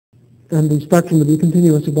and the spectrum to be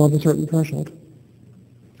continuous above a certain threshold.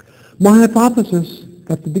 My hypothesis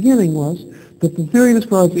at the beginning was that the theory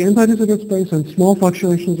describes the anti-de Sitter space and small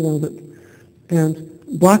fluctuations around it, and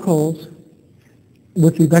black holes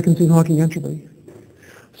with the Bekenstein-Hawking entropy.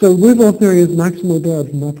 So Liouville theory is maximally bad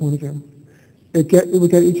from that point of view. It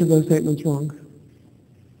would get each of those statements wrong.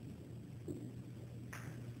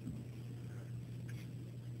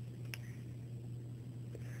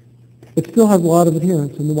 It still has a lot of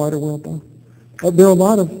adherents in the wider world, though. There are a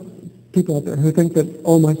lot of people out there who think that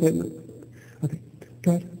all my statements. Okay,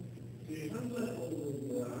 go ahead.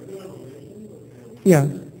 Yeah.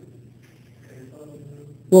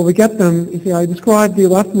 Well, we get them, you see, I described the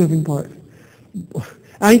left-moving part.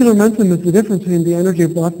 Angular momentum is the difference between the energy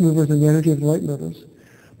of left movers and the energy of the right movers.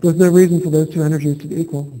 There's no reason for those two energies to be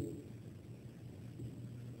equal.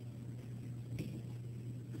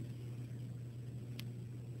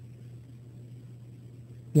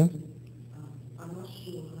 Yes? I'm not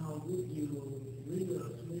sure how would you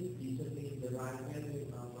rigorously determine the right value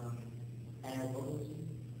of air velocity.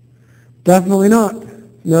 Definitely not.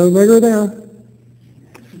 No rigor there.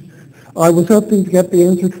 I was hoping to get the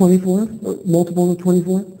answer 24, multiples of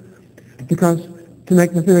 24, because to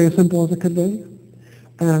make the theory as simple as it could be.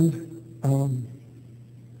 And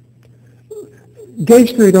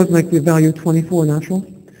gauge theory does make the value 24 natural,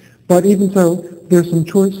 but even so, there's some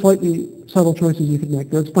slightly subtle choices you could make.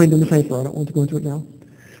 They're explained in the paper. I don't want to go into it now.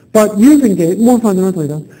 But using gauge, more fundamentally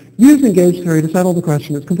though, using gauge theory to settle the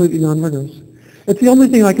question is completely non-rigorous. It's the only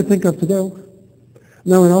thing I could think of to do.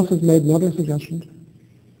 No one else has made another suggestion.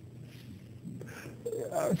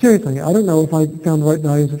 Seriously, I don't know if I found the right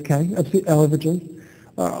values of K, of L over G.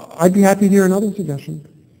 I'd be happy to hear another suggestion.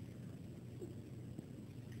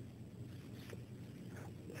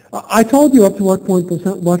 I told you up to what point the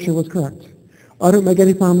lecture was correct. I don't make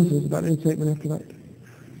any promises about any statement after that.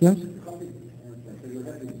 Yes?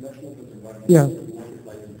 Yes.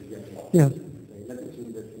 Yes.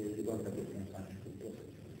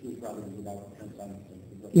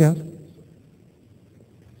 Yes.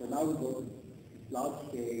 So now we go to large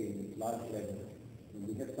scale, large level. And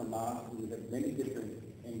we have some mass, we have many different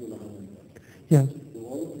angular momentum. Yes. Do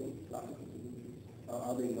all of these classical solutions,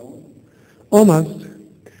 are they known? Almost.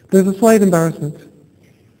 There's a slight embarrassment.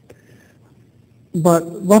 But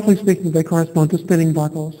roughly speaking, they correspond to spinning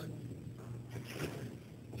black holes.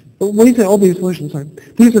 But when you say all these solutions, sorry,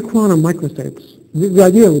 these are quantum microstates. The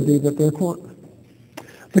idea would be that they're quantum.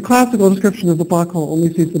 The classical description of the black hole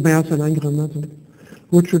only sees the mass and angular momentum,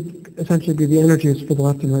 which would essentially be the energies for the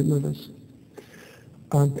left and right movers.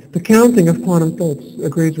 The counting of quantum states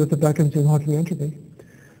agrees with the Bekenstein-Hawking entropy,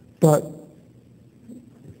 but,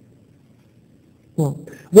 well,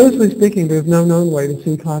 loosely speaking, there's no known way to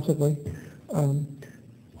see classically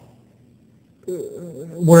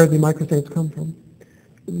where the microstates come from.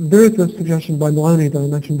 There is this suggestion by Maloney that I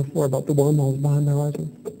mentioned before about the wormholes behind the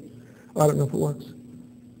horizon. I don't know if it works.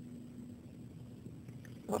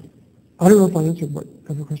 I don't know if I answered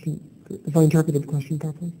every question, if I interpreted the question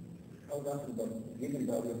properly. I was asking about given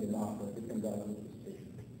value of the mass or different value of the station.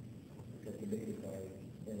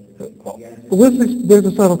 There's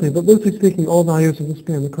a subtlety, but loosely speaking, all values of the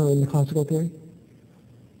spin occur in the classical theory.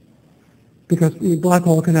 Because the black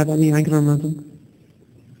hole can have any angular momentum.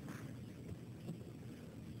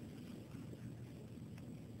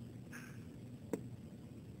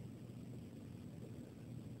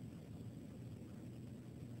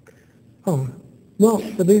 Oh, well,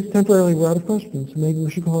 at least temporarily we're out of questions. Maybe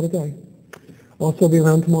we should call it a day. I'll still be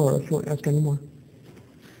around tomorrow if you want to ask any more.